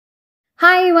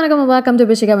Hi, welcome to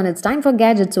Vishika when it's time for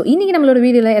gadgets. So, இன்னைக்கு நம்மளோட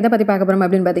வீடியோல எதை பத்தி பார்க்க போறோம்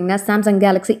அப்படினு பாத்தீங்கன்னா Samsung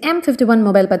Galaxy M51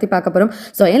 மொபைல் பத்தி பார்க்க போறோம்.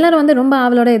 சோ எல்லாரும் வந்து ரொம்ப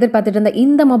ஆவலோட எதிர்பார்த்துட்டு இருந்த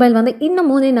இந்த மொபைல் வந்து இன்னும்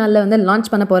 3 நாள்ல வந்து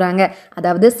லான்ச் பண்ண போறாங்க.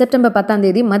 அதாவது செப்டம்பர் 10ஆம்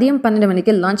தேதி மதியம் 12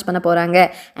 மணிக்கு லான்ச் பண்ண போறாங்க.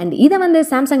 and இத வந்து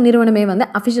Samsung நிறுவனமே வந்து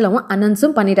அபிஷியலாவும்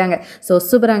அனௌன்ஸும் பண்ணிட்டாங்க. சோ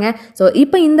சூப்பராங்க. சோ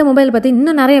இப்போ இந்த மொபைல் பத்தி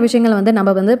இன்னும் நிறைய விஷயங்களை வந்து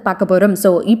நம்ம வந்து பார்க்க போறோம்.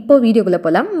 சோ இப்போ வீடியோக்குள்ள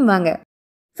போலாம் வாங்க.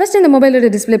 First in the mobile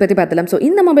display பத்தி பார்த்தலாம். So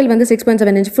இந்த மொபைல் வந்து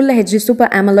 6.7 inch full HD super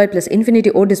AMOLED plus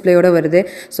infinity O display ஓட வருது.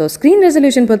 So screen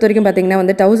resolution பொறுத்த வரைக்கும் பாத்தீங்கன்னா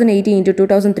வந்து 1080 into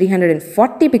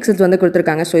 2340 pixels வந்து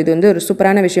கொடுத்திருக்காங்க. So இது வந்து ஒரு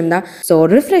சூப்பரான விஷயம் தான். So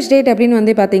refresh rate அப்படின்னு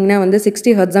வந்து பாத்தீங்கன்னா வந்து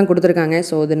 60 Hz தான் கொடுத்திருக்காங்க.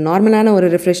 So இது நார்மலான ஒரு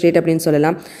refresh rate அப்படின்னு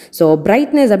சொல்லலாம். So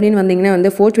brightness அப்படின்னு வந்தீங்கன்னா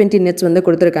வந்து 420 nits வந்து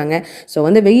கொடுத்திருக்காங்க. So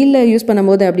வந்து வெயில்ல யூஸ்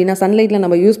பண்ணும்போது அப்படினா சன்லைட்ல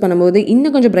நம்ம யூஸ் பண்ணும்போது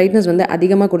இன்னும் கொஞ்சம் brightness வந்து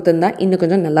அதிகமா கொடுத்திருந்தா இன்னும்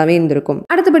கொஞ்சம் நல்லாவே இருந்திருக்கும்.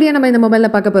 அடுத்தபடியா நம்ம இந்த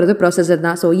மொபைல்ல பார்க்க போறது processor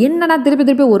தான். ஸோ என்னடா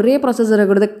திருப்பி ஒரே ப்ராசஸரை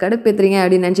கொடுத்து கடுப்பேற்றுறீங்க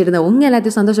அப்படின்னு நினச்சிட்டு இருந்தேன். உங்கள்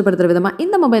எல்லாத்தையும் சந்தோஷப்படுத்துற விதமாக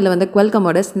இந்த மொபைலில் வந்து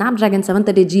Qualcommோட Snapdragon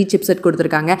 730G சிப்செட்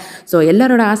கொடுத்துருக்காங்க. ஸோ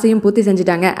எல்லாரோட ஆசையும் பூர்த்தி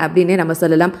செஞ்சுட்டாங்க அப்படின்னே நம்ம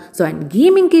சொல்லலாம். ஸோ அண்ட்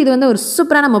கேமிங்க்கு இது வந்து ஒரு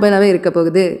சூப்பரான மொபைலாகவே இருக்க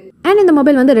போகுது. அண்ட் இந்த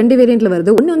மொபைல் வந்து 2 வேரியண்ட்டில்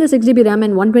வருது. ஒன்று வந்து 6GB RAM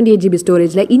and 128GB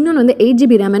ஸ்டோரேஜில், இன்னொன்று வந்து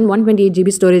 8GB RAM and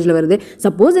 128GB ஸ்டோரேஜில் வருது.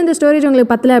 சப்போஸ் இந்த ஸ்டோரேஜ்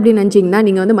உங்களுக்கு பத்தல அப்படின்னு நினச்சிங்கன்னா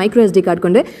நீங்கள் வந்து மைக்ரோ SD கார்டு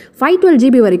கொண்டு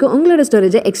 512GB வரைக்கும் உங்களோட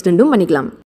ஸ்டோரேஜை எக்ஸ்டெண்டும் பண்ணிக்கலாம்.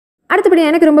 அடுத்தபடி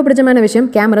எனக்கு ரொம்ப பிடிச்சமான விஷயம்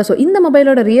கேமரா. ஸோ இந்த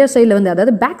மொபைலோட ரியர் சைடில் வந்து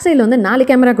அதாவது பேக் சைடில் வந்து 4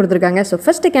 கேமரா கொடுத்துருக்காங்க. ஸோ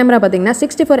ஃபர்ஸ்ட் கேமரா பார்த்தீங்கன்னா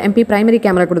 64MP பிரைமரி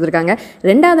கேமரா கொடுத்துருக்காங்க.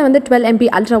 ரெண்டாவது வந்து 12MP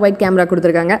அல்ட்ரா வைட் கேமரா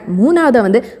கொடுத்துருக்காங்க. மூணாவது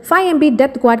வந்து 5MP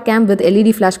depth quad game with LED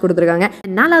flash கொடுத்துருக்காங்க.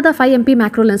 நாலாவது 5MP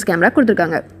மேக்ரோ லென்ஸ் கேமரா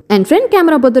கொடுத்துருக்காங்க. அண்ட் ஃப்ரண்ட்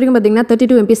கேமரா பொறுத்த வரைக்கும் பார்த்தீங்கன்னா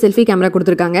 32MP செல்ஃபி கேமரா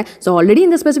கொடுத்துருக்காங்க. ஸோ ஆல்ரெடி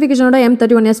இந்த ஸ்பெசிஃபிகேஷனோட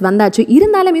M31s வந்தாச்சு.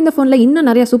 இருந்தாலும் இந்த ஃபோனில்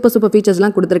இன்னும் நிறைய சூப்பர்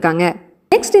ஃபீச்சர்ஸ்லாம் கொடுத்துருக்காங்க.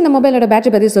 நெக்ஸ்ட் இந்த மொபைலோட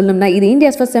பேட்டரி பற்றி சொல்லணும்னா இது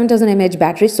India's first 7000 mAh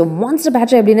battery. So monster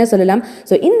battery அப்படின்னே சொல்லலாம்.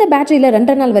 ஸோ இந்த பேட்டரியில்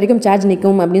 2 நாள் வரைக்கும் சார்ஜ்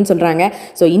நிற்கும் அப்படின்னு சொல்கிறாங்க.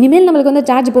 ஸோ இனிமேல் நம்மளுக்கு வந்து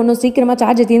சார்ஜ் போடணும், சீக்கிரமாக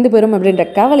சார்ஜ் தீர்ந்து போயிடும் அப்படின்ற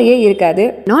கவலையே இருக்காது.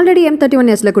 ஆல்ரெடி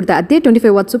M31sல கொடுத்த அதே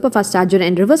 25 what super fast charger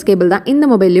and reverse cable தான் இந்த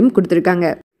மொபைலையும்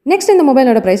கொடுத்துருக்காங்க. நெக்ஸ்ட் இந்த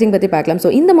மொபைலோட பிரைசிங் பற்றி பார்க்கலாம். ஸோ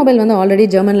இந்த மொபைல் வந்து ஆல்ரெடி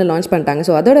ஜெர்மனில் லான்ச் பண்ணிட்டாங்க.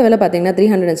 ஸோ அதோட விலை பார்த்தீங்கன்னா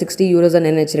 360 euros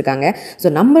நினைச்சிருக்காங்க. ஸோ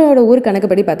நம்மளோட ஊர்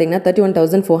கணக்குப்படி பார்த்தீங்கன்னா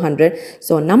 31,400.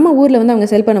 ஸோ நம்ம ஊரில் வந்து அவங்க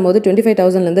செல் பண்ணும்போது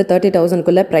 25,000லேருந்து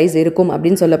 30,000க்குள்ள ப்ரைஸ் இருக்கும்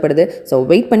அப்படின்னு சொல்லப்படுது. ஸோ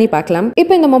வெயிட் பண்ணி பார்க்கலாம்.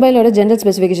 இப்போ இந்த மொபைலோட ஜென்ரல்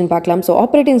ஸ்பெசிஃபிகேஷன் பார்க்கலாம். ஸோ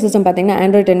ஆப்ரேட்டிங் சிஸ்டம் பார்த்தீங்கன்னா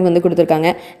Android 10 வந்து கொடுத்துருக்காங்க.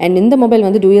 அண்ட் இந்த மொபைல்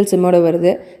வந்து டூயல் சிம்மோட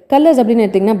வருது. கலர்ஸ் அப்படின்னு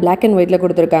எடுத்திங்கன்னா பிளாக் அண்ட் ஒயிட்டில்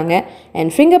கொடுத்துருக்காங்க.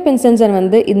 அண்ட் ஃபிங்கர் பிரிண்ட் சென்சர்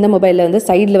வந்து இந்த மொபைலில் வந்து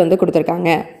சைடில் வந்து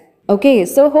கொடுத்துருக்காங்க. ஓகே,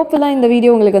 ஸோ ஹோப்ஃபுல்லாக இந்த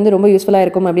வீடியோ உங்களுக்கு வந்து ரொம்ப யூஸ்ஃபுல்லாக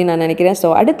இருக்கும் அப்படின்னு நான் நினைக்கிறேன். ஸோ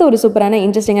அடுத்த ஒரு சூப்பரான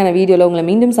இன்ட்ரெஸ்டிங்கான வீடியோவில் உங்களை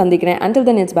மீண்டும் சந்திக்கிறேன். Until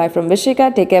then, it's bye from Vishika.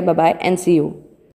 Take care, bye-bye and see you.